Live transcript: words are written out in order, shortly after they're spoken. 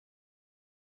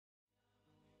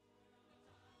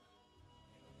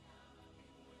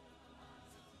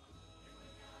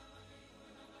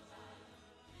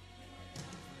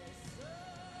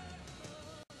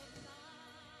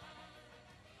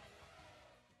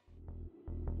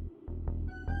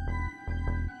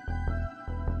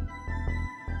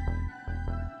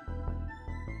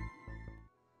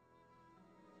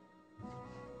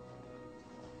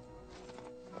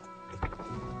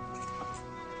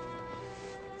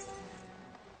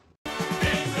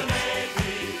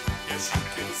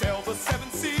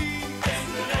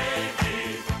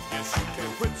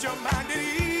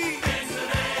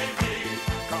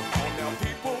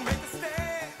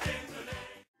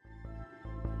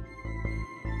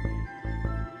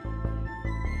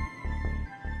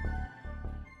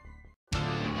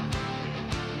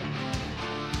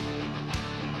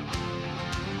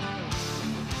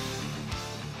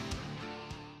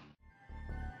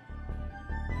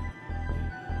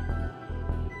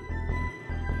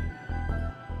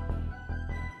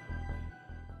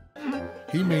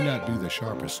He may not be the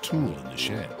sharpest tool in the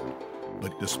shed,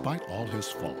 but despite all his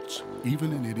faults,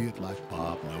 even an idiot like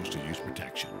Bob knows to use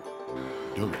protection.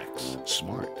 Durex,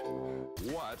 smart.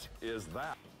 What is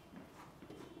that?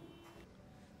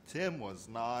 Tim was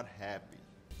not happy.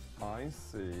 I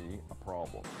see a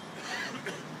problem.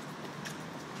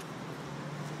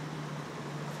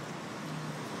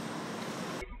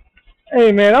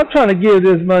 Hey man, I'm trying to give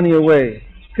this money away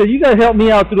because you guys helped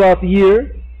me out throughout the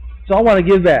year, so I want to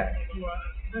give back.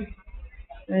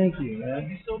 Thank you, man. Thank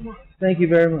you so much. Thank you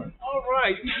very much. All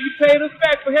right, you paid us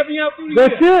back for helping you out through the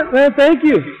That's year. it, man. Thank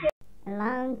you.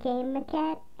 Along came a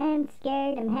cat and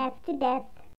scared him half to death.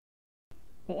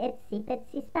 The itsy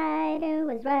bitsy spider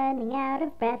was running out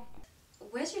of breath.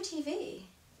 Where's your TV?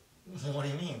 What do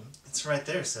you mean? It's right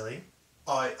there, silly.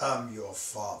 I am your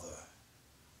father.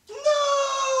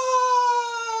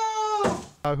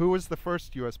 Who was the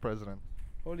first U.S. president?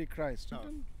 Holy Christ. No,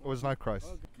 it was not Christ.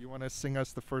 Okay. You want to sing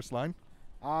us the first line?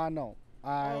 No.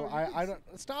 I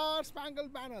don't. Star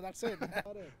Spangled Banner, that's it.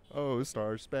 Oh,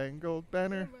 Star Spangled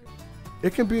Banner.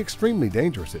 It can be extremely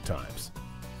dangerous at times.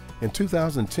 In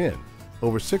 2010,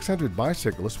 over 600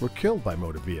 bicyclists were killed by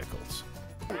motor vehicles.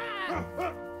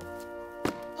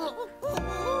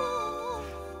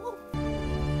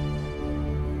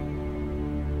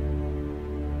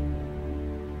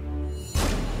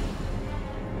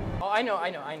 Oh, I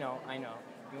know.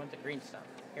 You want the green stuff.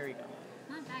 Here you go.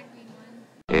 Not that green one.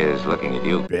 Is looking at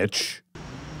you, Bitch.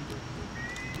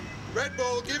 Red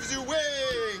Bull gives you way.